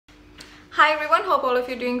Hi everyone, hope all of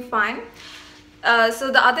you are doing fine. So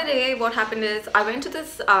the other day what happened is I went to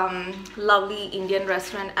this lovely Indian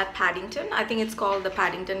restaurant at Paddington. I think it's called the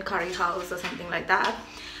Paddington Curry House or something like that.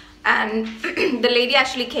 And the lady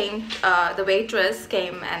actually came, the waitress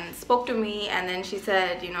came and spoke to me, and then she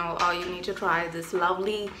said, oh, you need to try this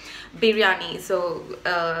lovely biryani. So,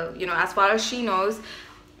 as far as she knows,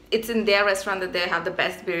 it's in their restaurant that they have the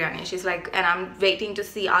best biryani. She's like, and I'm waiting to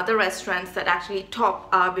see other restaurants that actually top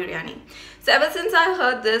our biryani. So ever since I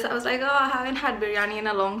heard this, I was like, oh, I haven't had biryani in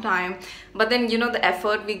a long time. But then, the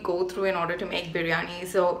effort we go through in order to make biryani.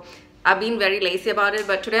 So I've been very lazy about it.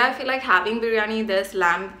 But today I feel like having biryani. There's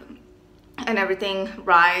lamb and everything,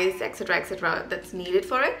 rice, etc, that's needed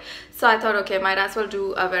for it. So I thought, okay, might as well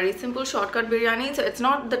do a very simple shortcut biryani. So it's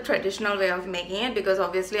not the traditional way of making it, because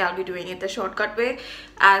obviously I'll be doing it the shortcut way,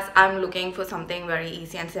 as I'm looking for something very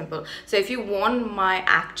easy and simple. So if you want my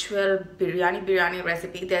actual biryani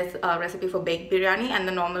recipe, there's a recipe for baked biryani and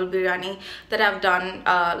the normal biryani that I've done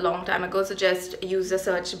a long time ago. So just use the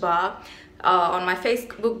search bar on my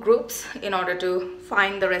Facebook groups in order to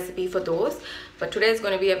find the recipe for those. But today is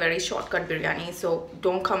going to be a very shortcut biryani, so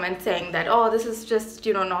don't comment saying that, oh, this is just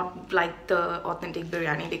not like the authentic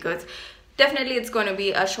biryani, because definitely it's going to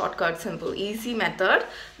be a shortcut, simple, easy method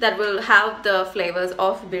that will have the flavors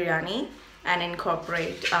of biryani and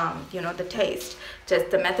incorporate the taste. Just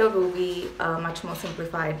the method will be a much more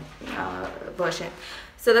simplified version.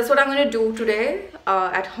 So that's what I'm going to do today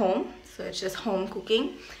at home. So it's just home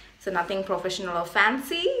cooking. So nothing professional or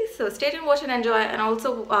fancy. So stay tuned, watch and enjoy, and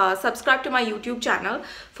also subscribe to my YouTube channel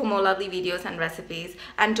for more lovely videos and recipes.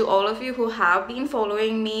 And to all of you who have been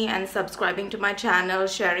following me and subscribing to my channel,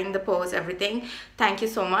 sharing the posts, everything, thank you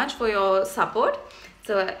so much for your support.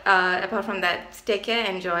 So apart from that, take care,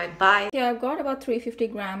 enjoy, bye. Here I've got about 350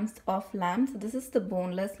 grams of lamb. So this is the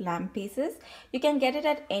boneless lamb pieces. You can get it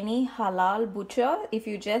at any halal butcher if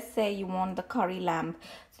you just say you want the curry lamb.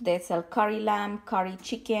 So they sell curry lamb, curry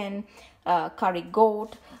chicken, curry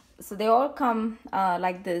goat. So they all come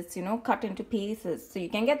like this, cut into pieces. So you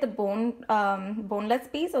can get the boneless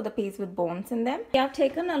piece or the piece with bones in them. I've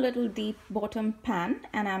taken a little deep bottom pan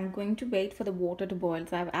and I'm going to wait for the water to boil.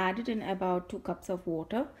 So I've added in about 2 cups of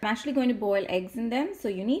water. I'm actually going to boil eggs in them. So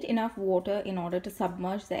you need enough water in order to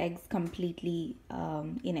submerge the eggs completely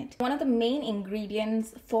in it. One of the main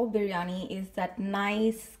ingredients for biryani is that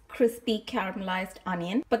nice crispy caramelized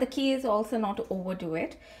onion. But the key is also not to overdo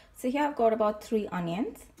it. So here I've got about 3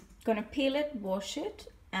 onions. Gonna peel it, wash it,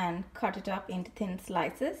 and cut it up into thin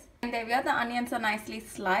slices. And there we are, the onions are nicely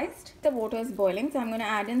sliced. The water is boiling, so I'm gonna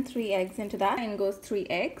add in 3 eggs into that. In goes 3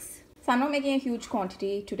 eggs. So I'm not making a huge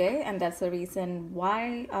quantity today, and that's the reason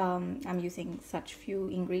why I'm using such few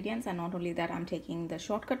ingredients. And not only that, I'm taking the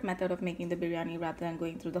shortcut method of making the biryani rather than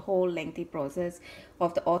going through the whole lengthy process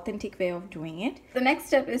of the authentic way of doing it. The next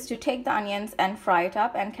step is to take the onions and fry it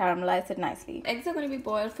up and caramelize it nicely. Eggs are going to be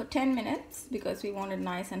boiled for 10 minutes because we want it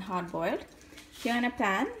nice and hard boiled. Here in a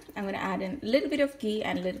pan, I'm going to add in a little bit of ghee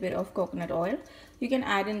and a little bit of coconut oil. You can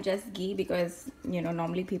add in just ghee because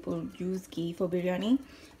normally people use ghee for biryani,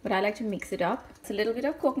 but I like to mix it up. It's a little bit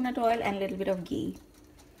of coconut oil and a little bit of ghee.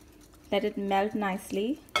 Let it melt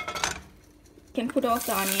nicely. You can put off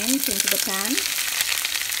the onions into the pan.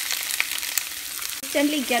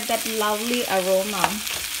 Instantly get that lovely aroma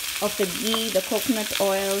of the ghee, the coconut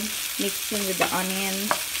oil mixed in with the onions.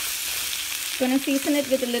 Going to season it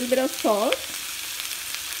with a little bit of salt.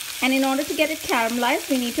 And in order to get it caramelized,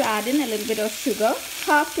 we need to add in a little bit of sugar,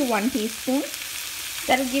 half to 1 teaspoon.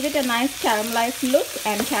 That will give it a nice caramelized look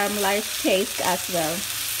and caramelized taste as well.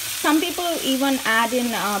 Some people even add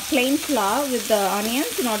in plain flour with the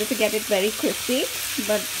onions in order to get it very crispy,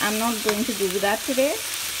 but I'm not going to do that today.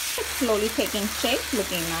 It's slowly taking shape,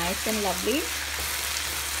 looking nice and lovely.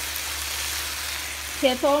 So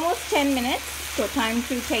it's almost 10 minutes, so time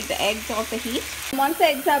to take the eggs off the heat. Once the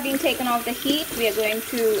eggs have been taken off the heat, we are going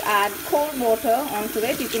to add cold water onto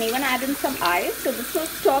it. You can even add in some ice, so this will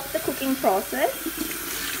stop the cooking process.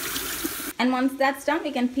 And once that's done,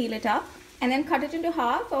 we can peel it up and then cut it into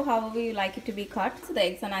half or however you like it to be cut. So the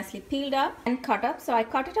eggs are nicely peeled up and cut up. So I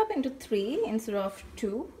cut it up into 3 instead of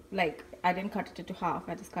 2. Like, I didn't cut it into half,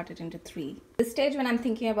 I just cut it into 3. This stage when I'm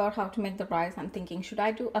thinking about how to make the rice, I'm thinking, should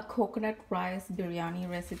I do a coconut rice biryani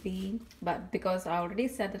recipe? But because I already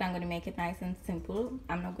said that I'm going to make it nice and simple,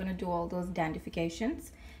 I'm not going to do all those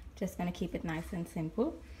dandifications. Just going to keep it nice and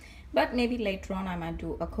simple. But maybe later on I might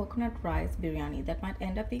do a coconut rice biryani that might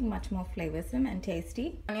end up being much more flavorsome and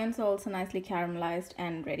tasty. Onions are also nicely caramelized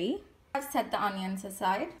and ready. I've set the onions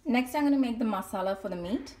aside. Next I'm going to make the masala for the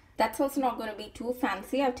meat. That's also not going to be too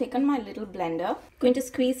fancy. I've taken my little blender. Going to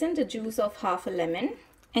squeeze in the juice of half a lemon.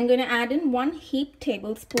 I'm going to add in 1 heaped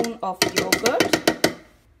tablespoon of yogurt,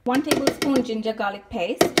 1 tablespoon ginger garlic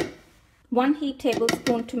paste, 1 heaped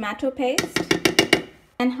tablespoon tomato paste,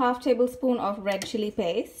 and half tablespoon of red chili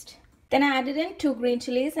paste. Then I added in 2 green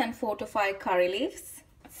chilies and 4 to 5 curry leaves.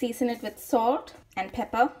 Season it with salt and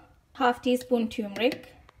pepper, half teaspoon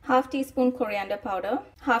turmeric, half teaspoon coriander powder,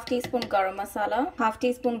 half teaspoon garam masala, half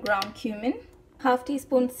teaspoon ground cumin, half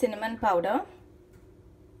teaspoon cinnamon powder,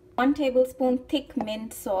 1 tablespoon thick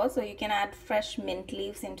mint sauce, so you can add fresh mint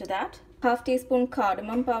leaves into that, half teaspoon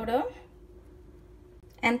cardamom powder,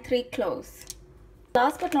 and 3 cloves.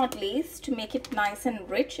 Last but not least, to make it nice and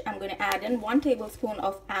rich, I'm going to add in 1 tablespoon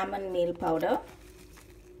of almond meal powder.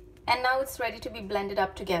 And now it's ready to be blended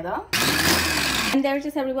up together. And there it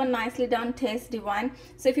is, everyone, nicely done, tastes divine.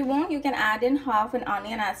 So if you want, you can add in half an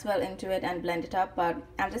onion as well into it and blend it up, but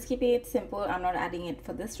I'm just keeping it simple. I'm not adding it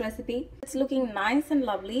for this recipe. It's looking nice and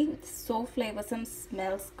lovely. It's so flavorsome,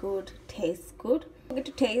 smells good, tastes good. Get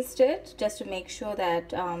to taste it just to make sure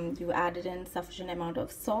that you added in sufficient amount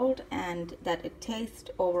of salt and that it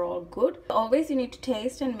tastes overall good. Always you need to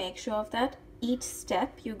taste and make sure of that each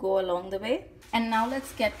step you go along the way. And now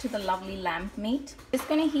let's get to the lovely lamb meat. Just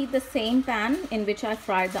going to heat the same pan in which I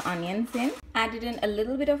fried the onions in. Added in a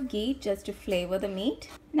little bit of ghee just to flavor the meat.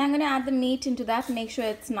 Now I'm going to add the meat into that. Make sure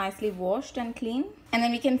it's nicely washed and clean. And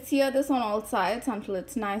then we can sear this on all sides until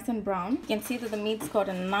it's nice and brown. You can see that the meat's got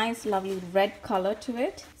a nice lovely red color to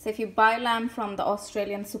it. So if you buy lamb from the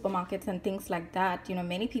Australian supermarkets and things like that, you know,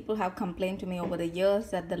 many people have complained to me over the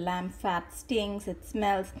years that the lamb fat stinks, it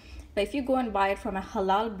smells. But if you go and buy it from a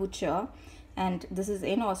halal butcher, and this is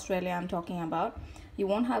in Australia I'm talking about, you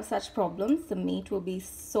won't have such problems. The meat will be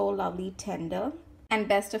so lovely tender, and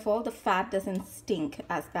best of all, the fat doesn't stink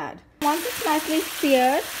as bad. Once it's nicely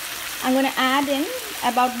seared, I'm going to add in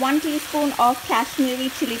about 1 teaspoon of Kashmiri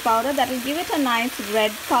chili powder. That will give it a nice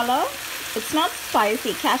red color. It's not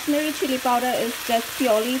spicy. Kashmiri chili powder is just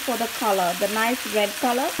purely for the color, the nice red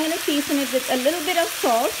color. I'm going to season it with a little bit of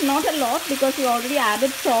salt, not a lot because we already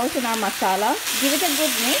added salt in our masala. Give it a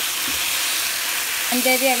good mix. And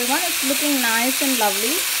there everyone, it's looking nice and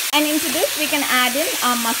lovely. And into this we can add in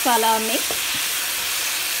our masala mix.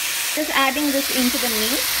 Just adding this into the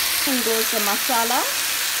meat. And goes the masala.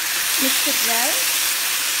 Mix it well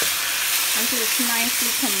until it's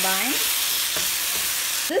nicely combined.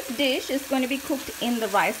 This dish is going to be cooked in the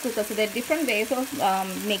rice cooker. So there are different ways of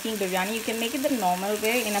making biryani. You can make it the normal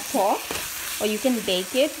way in a pot, or you can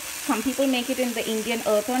bake it. Some people make it in the Indian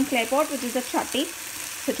earthen clay pot, which is a chatti.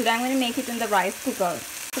 So today I'm going to make it in the rice cooker.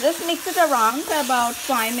 So just mix it around for about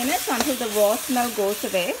 5 minutes until the raw smell goes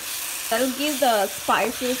away. That will give the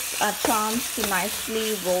spices a chance to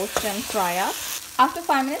nicely roast and fry up. After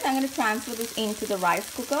 5 minutes, I'm going to transfer this into the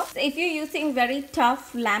rice cooker. So if you're using very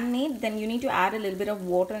tough lamb meat, then you need to add a little bit of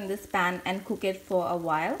water in this pan and cook it for a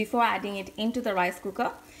while before adding it into the rice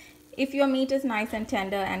cooker. If your meat is nice and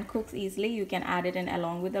tender and cooks easily, you can add it in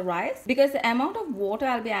along with the rice. Because the amount of water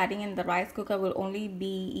I'll be adding in the rice cooker will only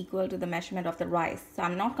be equal to the measurement of the rice. So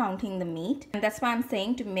I'm not counting the meat. And that's why I'm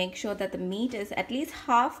saying to make sure that the meat is at least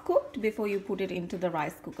half cooked before you put it into the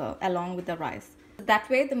rice cooker along with the rice. That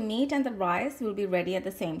way the meat and the rice will be ready at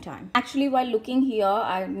the same time. Actually, while looking here,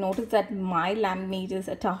 I noticed that my lamb meat is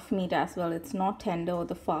a tough meat as well. It's not tender or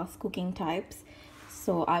the fast cooking types.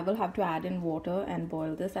 So I will have to add in water and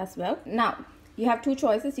boil this as well. Now, you have two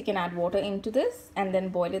choices. You can add water into this and then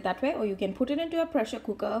boil it that way, or you can put it into a pressure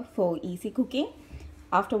cooker for easy cooking.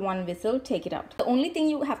 After one whistle, take it out. The only thing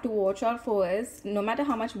you have to watch out for is no matter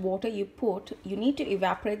how much water you put, you need to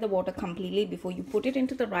evaporate the water completely before you put it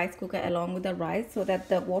into the rice cooker along with the rice, so that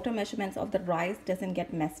the water measurements of the rice doesn't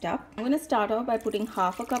get messed up. I'm going to start off by putting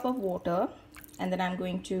half a cup of water, and then I'm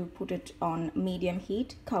going to put it on medium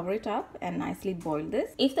heat, cover it up and nicely boil this.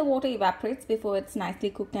 If the water evaporates before it's nicely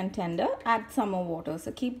cooked and tender, add some more water.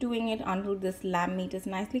 So keep doing it until this lamb meat is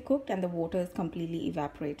nicely cooked and the water is completely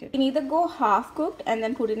evaporated. You can either go half cooked and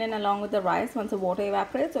then put it in along with the rice once the water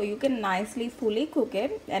evaporates, or you can nicely fully cook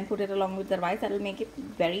it and put it along with the rice. That will make it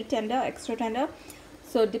very tender, extra tender.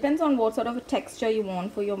 So it depends on what sort of a texture you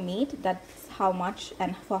want for your meat. That's how much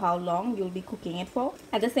and for how long you'll be cooking it for.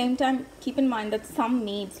 At the same time, keep in mind that some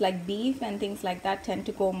meats like beef and things like that tend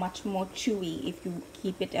to go much more chewy if you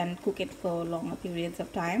keep it and cook it for longer periods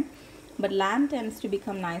of time. But lamb tends to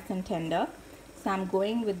become nice and tender. So I'm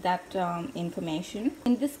going with that information.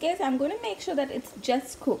 In this case, I'm going to make sure that it's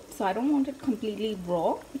just cooked. So I don't want it completely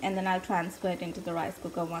raw, and then I'll transfer it into the rice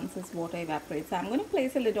cooker once this water evaporates. So I'm going to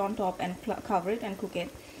place a lid on top and cover it and cook it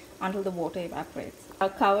until the water evaporates. I'll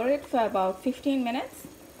cover it for about 15 minutes,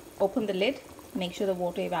 open the lid, make sure the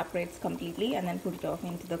water evaporates completely, and then put it off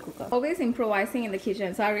into the cooker. Always improvising in the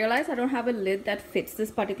kitchen. So I realized I don't have a lid that fits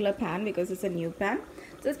this particular pan because it's a new pan.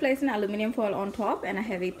 Just place an aluminium foil on top and a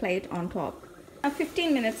heavy plate on top. Now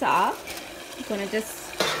 15 minutes are up. I'm going to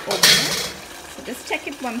just open it. So just check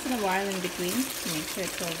it once in a while in between to make sure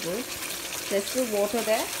it's all good. There's still water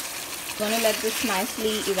there. I'm going to let this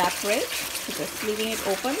nicely evaporate. So just leaving it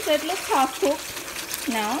open. So it looks half cooked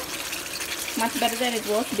now. Much better than it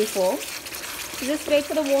was before. So just wait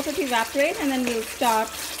for the water to evaporate, and then we'll start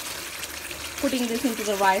putting this into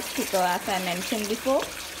the rice cooker as I mentioned before.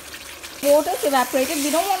 Water's evaporated.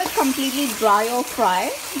 We don't want it completely dry or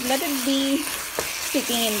fry. Let it be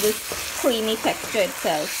sticking in this creamy texture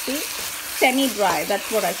itself. See? Semi-dry.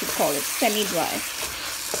 That's what I should call it. Semi-dry.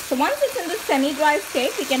 So once it's in the semi-dry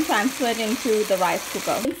state, we can transfer it into the rice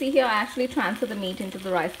cooker. You can see here I actually transfer the meat into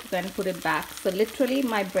the rice cooker and put it back. So literally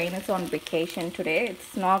my brain is on vacation today.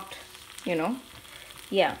 It's not, you know,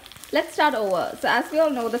 yeah. Let's start over. So as we all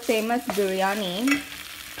know, the famous biryani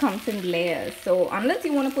comes in layers. So unless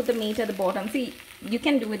you want to put the meat at the bottom, see, you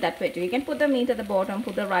can do it that way too. You can put the meat at the bottom,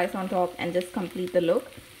 put the rice on top, and just complete the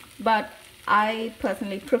look. But I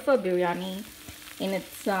personally prefer biryani in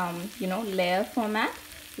its, you know, layer format,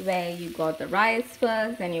 where you got the rice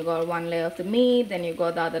first, then you got one layer of the meat, then you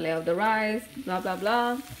got the other layer of the rice, blah blah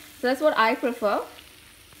blah. So that's what I prefer.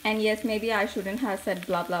 And yes, maybe I shouldn't have said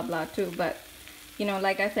blah blah blah too, but you know,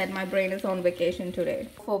 like I said, my brain is on vacation today.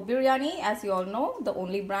 For biryani, as you all know, the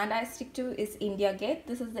only brand I stick to is India Gate.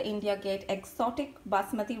 This is the India Gate exotic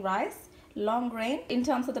basmati rice, long grain. In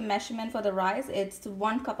terms of the measurement for the rice, it's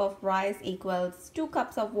 1 cup of rice equals 2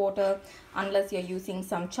 cups of water, unless you're using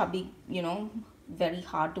some chubby, you know, very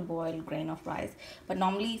hard to boil grain of rice. But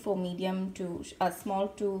normally for medium to small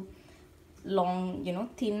to long, you know,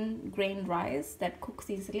 thin grain rice that cooks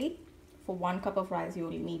easily, for 1 cup of rice you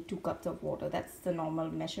only need 2 cups of water. That's the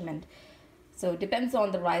normal measurement. So it depends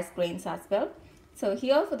on the rice grains as well. So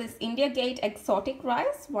here for this India Gate exotic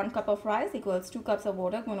rice, 1 cup of rice equals 2 cups of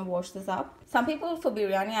water. I'm going to wash this up. Some people for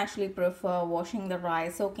biryani actually prefer washing the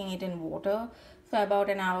rice, soaking it in water for about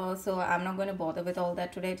an hour. So I'm not going to bother with all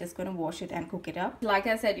that today. Just going to wash it and cook it up. Like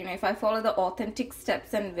I said, you know, if I follow the authentic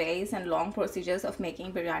steps and ways and long procedures of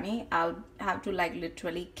making biryani, I'll have to like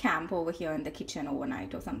literally camp over here in the kitchen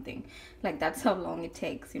overnight or something. Like that's how long it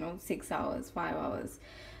takes, you know, 6 hours, 5 hours.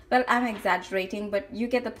 Well, I'm exaggerating, but you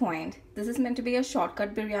get the point. This is meant to be a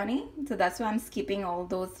shortcut biryani, so that's why I'm skipping all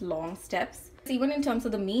those long steps. Even in terms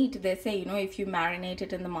of the meat, they say, you know, if you marinate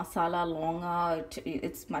it in the masala longer,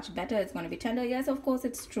 it's much better, it's going to be tender. Yes, of course,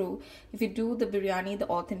 it's true. If you do the biryani the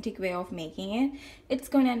authentic way of making it, it's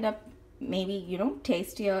going to end up maybe, you know,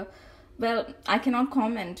 tastier. Well, I cannot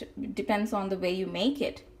comment. It depends on the way you make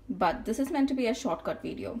it. But this is meant to be a shortcut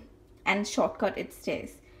video, and shortcut it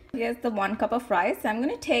stays. Here's the 1 cup of rice. I'm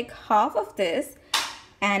going to take half of this,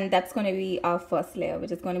 and that's going to be our first layer,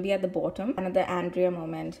 which is going to be at the bottom. Another Andrea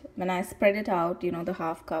moment. When I spread it out, you know, the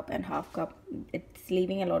half cup and half cup, it's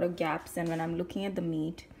leaving a lot of gaps. And when I'm looking at the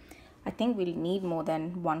meat, I think we'll need more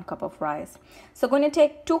than 1 cup of rice. So I'm going to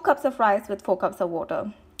take 2 cups of rice with 4 cups of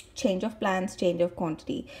water. Change of plans, change of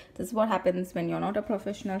quantity. This is what happens when you're not a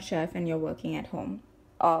professional chef and you're working at home,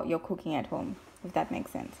 or you're cooking at home, if that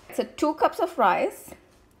makes sense. So 2 cups of rice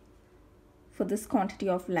for this quantity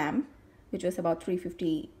of lamb, which was about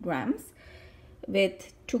 350 grams,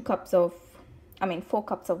 with 4 cups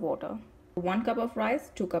of water. 1 cup of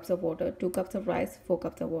rice, 2 cups of water, 2 cups of rice, 4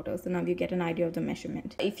 cups of water. So now you get an idea of the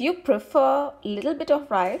measurement. If you prefer a little bit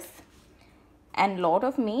of rice and lot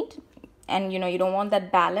of meat, and you know you don't want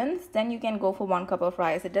that balance, then you can go for 1 cup of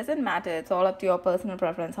rice. It doesn't matter. It's all up to your personal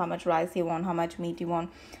preference, how much rice you want, how much meat you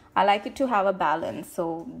want. I like it to have a balance.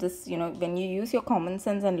 So this, you know, when you use your common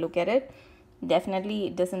sense and look at it, definitely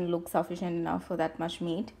it doesn't look sufficient enough for that much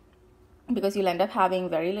meat, because you'll end up having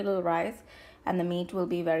very little rice and the meat will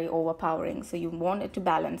be very overpowering. So you want it to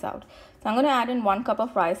balance out. So I'm going to add in 1 cup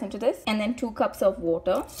of rice into this, and then 2 cups of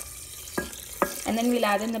water, and then we'll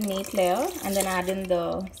add in the meat layer, and then add in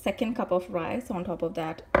the 2nd cup of rice on top of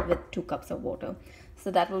that with 2 cups of water.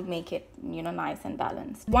 So that will make it, you know, nice and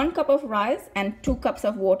balanced. 1 cup of rice and 2 cups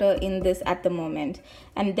of water in this at the moment.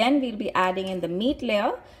 And then we'll be adding in the meat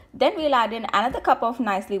layer. Then we'll add in another cup of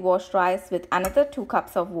nicely washed rice with another 2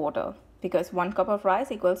 cups of water, because 1 cup of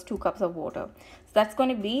rice equals 2 cups of water. So that's going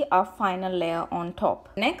to be our final layer on top.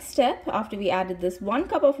 Next step, after we added this 1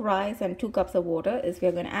 cup of rice and 2 cups of water, is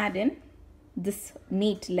we're going to add in this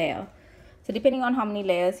meat layer. So depending on how many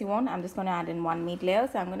layers you want, I'm just going to add in 1 meat layer.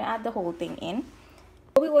 So I'm going to add the whole thing in.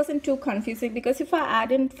 Hope it wasn't too confusing, because if I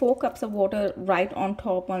add in 4 cups of water right on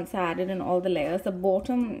top once I added in all the layers, the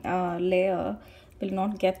bottom layer will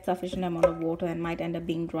not get sufficient amount of water and might end up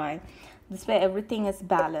being dry. This way everything is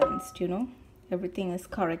balanced, you know, everything is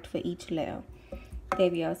correct for each layer. There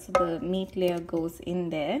we are. So the meat layer goes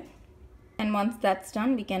in there. And once that's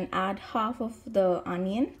done, we can add half of the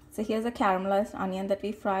onion. So here's a caramelized onion that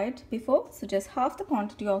we fried before. So just half the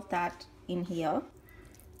quantity of that in here.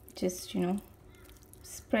 Just, you know,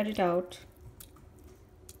 spread it out.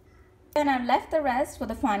 And I've left the rest for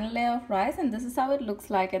the final layer of rice, and this is how it looks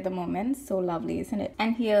like at the moment. So lovely, isn't it?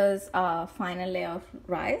 And here's our final layer of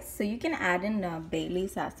rice. So you can add in bay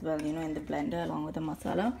leaves as well, you know, in the blender along with the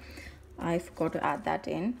masala. I forgot to add that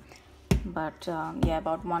in, but yeah,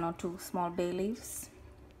 about 1 or 2 small bay leaves.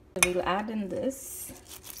 So we'll add in this.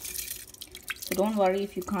 So don't worry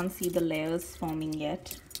if you can't see the layers forming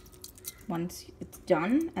yet. Once it's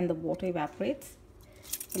done and the water evaporates,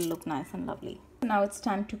 it'll look nice and lovely. Now it's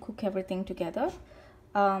time to cook everything together.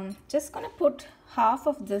 Just gonna put half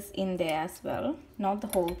of this in there as well, not the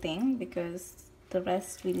whole thing, because the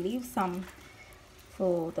rest we leave some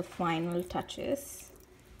for the final touches,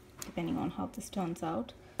 depending on how this turns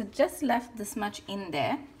out. So just left this much in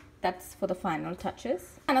there. That's for the final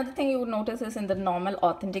touches. Another thing you would notice is in the normal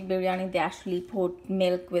authentic biryani, they actually put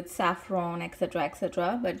milk with saffron, etc,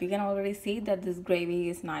 etc. But you can already see that this gravy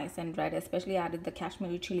is nice and red, especially added the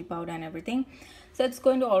Kashmiri chili powder and everything. So it's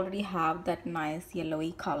going to already have that nice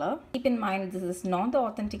yellowy color. Keep in mind, this is not the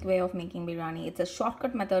authentic way of making biryani. It's a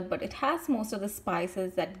shortcut method, but it has most of the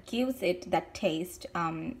spices that gives it that taste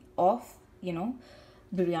of, you know,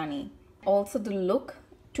 biryani. Also the look,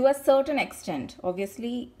 to a certain extent.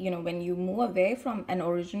 Obviously, you know, when you move away from an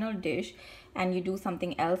original dish and you do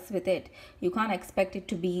something else with it, you can't expect it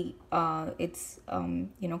to be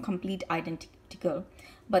you know, complete identical,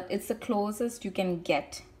 but it's the closest you can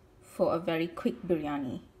get for a very quick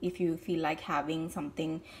biryani if you feel like having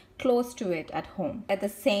something close to it at home. At the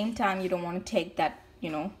same time, you don't want to take that, you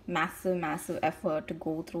know, massive effort to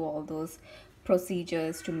go through all those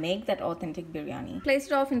procedures to make that authentic biryani. Place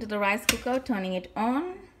it off into the rice cooker, turning it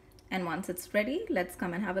on, and once it's ready, let's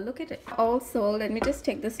come and have a look at it. Also, let me just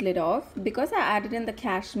take this lid off. Because I added in the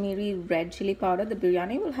Kashmiri red chili powder, the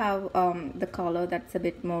biryani will have the color that's a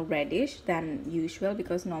bit more reddish than usual,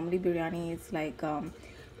 because normally biryani is like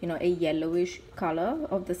you know, a yellowish color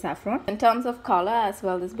of the saffron. In terms of color as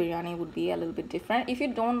well, this biryani would be a little bit different. If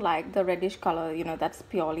you don't like the reddish color, you know, that's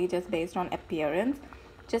purely just based on appearance.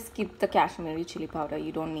 Just skip the Kashmiri chili powder,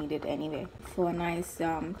 you don't need it anyway. For a nice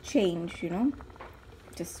change, you know,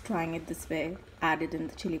 just trying it this way, added in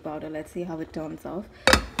the chili powder. Let's see how it turns out.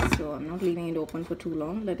 So I'm not leaving it open for too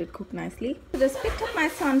long, let it cook nicely. Just picked up my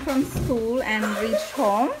son from school and reached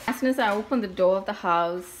home. As soon as I opened the door of the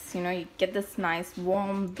house, you know, you get this nice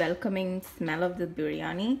warm welcoming smell of the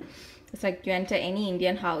biryani. It's like you enter any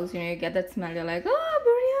Indian house, you know, you get that smell, you're like, oh,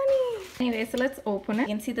 biryani. Anyway, so let's open it. You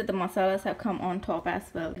can see that the masalas have come on top as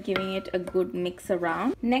well, giving it a good mix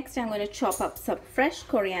around. Next, I'm going to chop up some fresh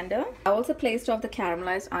coriander. I also placed off the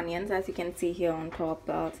caramelized onions, as you can see here on top.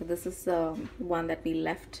 So this is one that we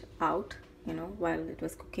left out, you know, while it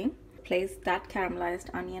was cooking. Place that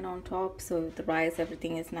caramelized onion on top, so the rice,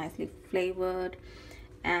 everything is nicely flavored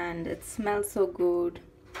and it smells so good.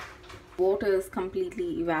 Water is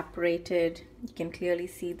completely evaporated. You can clearly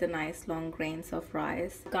see the nice long grains of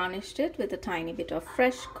rice. Garnished it with a tiny bit of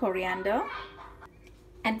fresh coriander.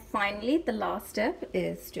 And finally, the last step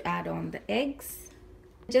is to add on the eggs.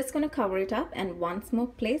 Just going to cover it up and once more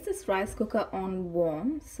place this rice cooker on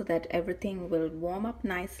warm so that everything will warm up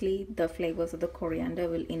nicely. The flavors of the coriander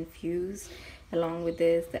will infuse along with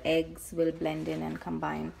this. The eggs will blend in and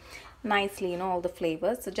combine nicely, you know, all the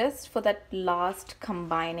flavors. So just for that last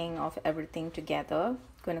combining of everything together,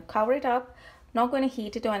 going to cover it up. Not going to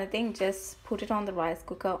heat it or anything, just put it on the rice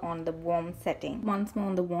cooker on the warm setting. Once more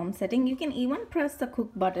on the warm setting. You can even press the cook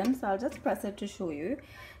button, so I'll just press it to show you.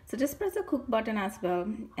 So just press the cook button as well,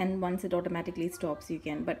 and once it automatically stops, you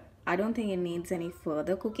can, but I don't think it needs any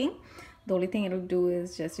further cooking. The only thing it'll do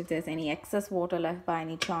is just if there's any excess water left by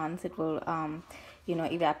any chance, it will you know,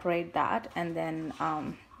 evaporate that, and then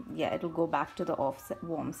yeah, it'll go back to the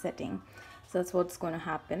warm setting. So that's what's going to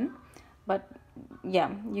happen. But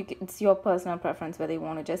yeah, it's your personal preference whether you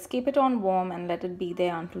want to just keep it on warm and let it be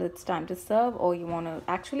there until it's time to serve, or you want to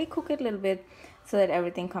actually cook it a little bit so that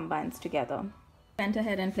everything combines together. Went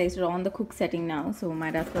ahead and placed it on the cook setting now, so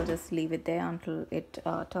might as well just leave it there until it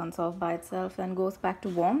turns off by itself and goes back to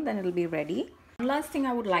warm. Then it'll be ready. One last thing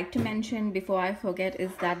I would like to mention before I forget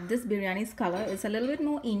is that this biryani's color is a little bit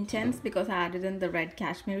more intense because I added in the red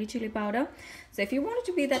Kashmiri chili powder. So if you want it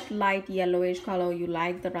to be that light yellowish color, you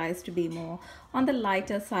like the rice to be more on the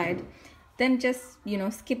lighter side, then just, you know,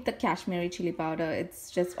 skip the Kashmiri chili powder. It's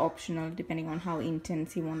just optional depending on how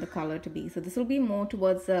intense you want the color to be. So this will be more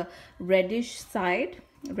towards the reddish side,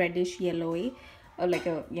 reddish yellowy, or like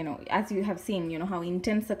a, you know, as you have seen, you know, how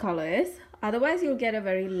intense the color is. Otherwise you'll get a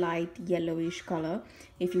very light yellowish color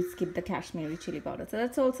if you skip the Kashmiri chili powder. So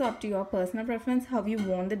that's also up to your personal preference, how you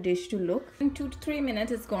want the dish to look. In 2 to 3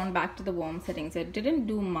 minutes it's gone back to the warm setting, so it didn't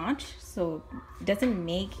do much. So it doesn't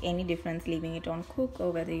make any difference leaving it on cook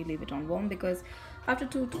or whether you leave it on warm, because after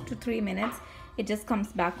 2 to 3 minutes it just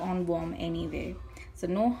comes back on warm anyway. So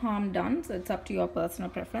no harm done. So it's up to your personal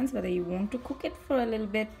preference whether you want to cook it for a little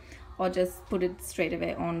bit or just put it straight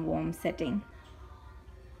away on warm setting.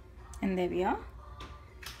 And there we are.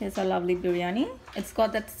 Here's a lovely biryani. It's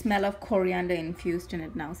got that smell of coriander infused in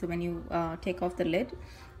it now. So when you take off the lid,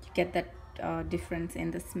 you get that difference in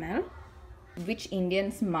the smell. Which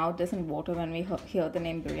Indian's mouth doesn't water when we hear the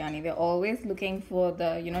name biryani? We're always looking for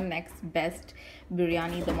the, you know, next best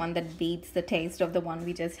biryani, the one that beats the taste of the one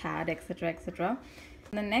we just had, etc., etc.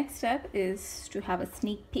 The next step is to have a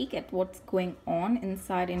sneak peek at what's going on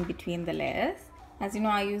inside in between the layers. As you know,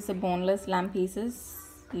 I use the boneless lamb pieces.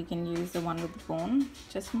 You can use the one with the bone.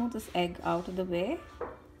 Just move this egg out of the way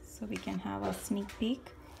so we can have a sneak peek.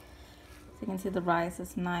 So you can see the rice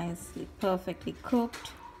is nicely, perfectly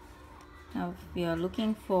cooked. Now we are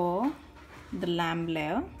looking for the lamb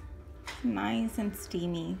layer. Nice and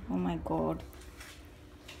steamy. Oh my god.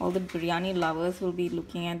 All the biryani lovers will be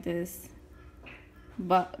looking at this.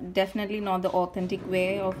 But definitely not the authentic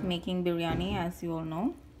way of making biryani, as you all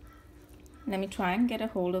know. Let me try and get a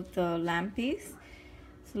hold of the lamb piece.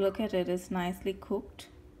 So look at it, it's nicely cooked,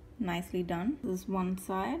 nicely done. This is one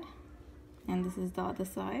side and this is the other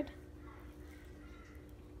side.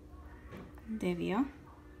 There we are.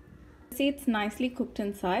 See, it's nicely cooked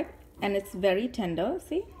inside and it's very tender.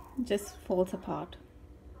 See, it just falls apart.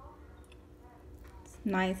 It's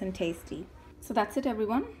nice and tasty. So that's it,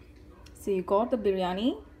 everyone. So you got the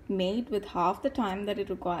biryani made with half the time that it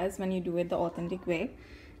requires when you do it the authentic way,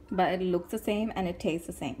 but it looks the same and it tastes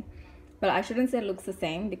the same. But I shouldn't say it looks the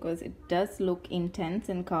same because it does look intense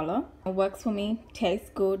in color. It works for me,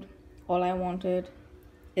 tastes good. All I wanted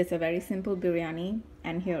is a very simple biryani,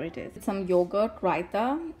 and here it is. Some yogurt,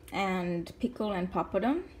 raita and pickle and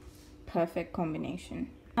papadam. Perfect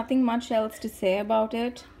combination. Nothing much else to say about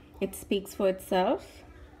it. It speaks for itself.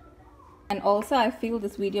 And also I feel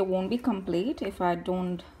this video won't be complete if I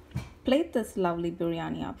don't plate this lovely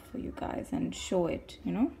biryani up for you guys and show it,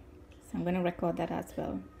 you know. So I'm going to record that as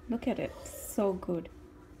well. Look at it, so good.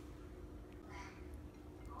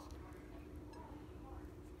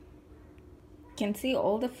 You can see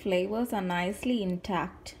all the flavors are nicely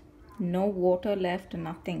intact. No water left,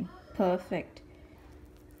 nothing. Perfect.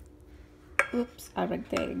 Oops, I wrecked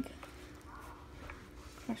the egg.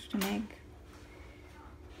 Crushed an egg.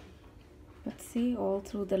 But see, all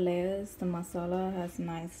through the layers, the masala has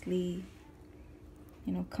nicely,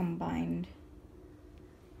 you know, combined.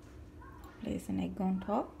 Place an egg on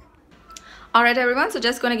top. Alright everyone, so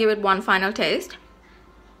just gonna give it one final taste.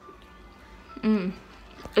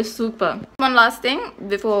 It's super. One last thing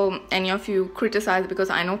before any of you criticize, because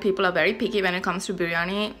I know people are very picky when it comes to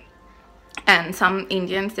biryani, and some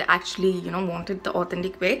Indians, they actually, you know, want it the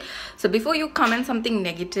authentic way. So before you comment something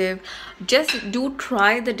negative, just do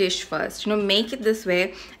try the dish first, you know, make it this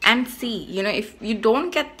way and see, you know, if you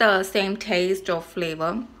don't get the same taste or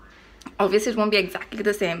flavor, obviously it won't be exactly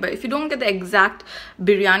the same, but if you don't get the exact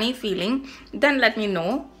biryani feeling, then let me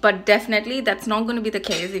know. But definitely that's not going to be the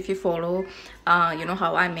case if you follow you know,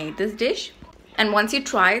 how I made this dish. And once you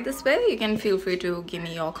try it this way, you can feel free to give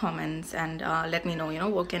me your comments and let me know, you know,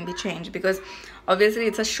 what can be changed, because obviously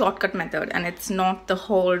it's a shortcut method and it's not the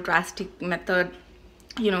whole drastic method,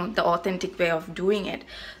 you know, the authentic way of doing it.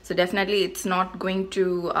 So definitely it's not going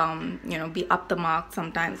to you know, be up the mark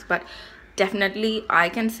sometimes, but definitely I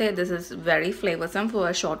can say this is very flavorsome for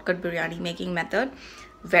a shortcut biryani making method.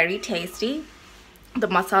 Very tasty. The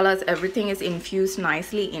masalas, everything is infused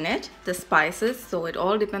nicely in it, the spices, so it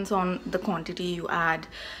all depends on the quantity you add.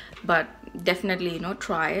 But definitely, you know,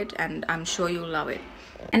 try it and I'm sure you'll love it.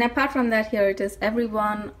 And apart from that, here it is,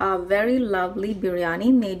 everyone. A very lovely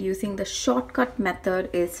biryani made using the shortcut method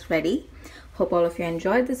is ready. Hope all of you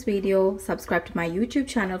enjoyed this video. Subscribe to my YouTube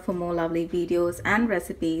channel for more lovely videos and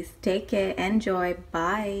recipes. Take care, enjoy,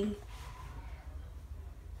 bye.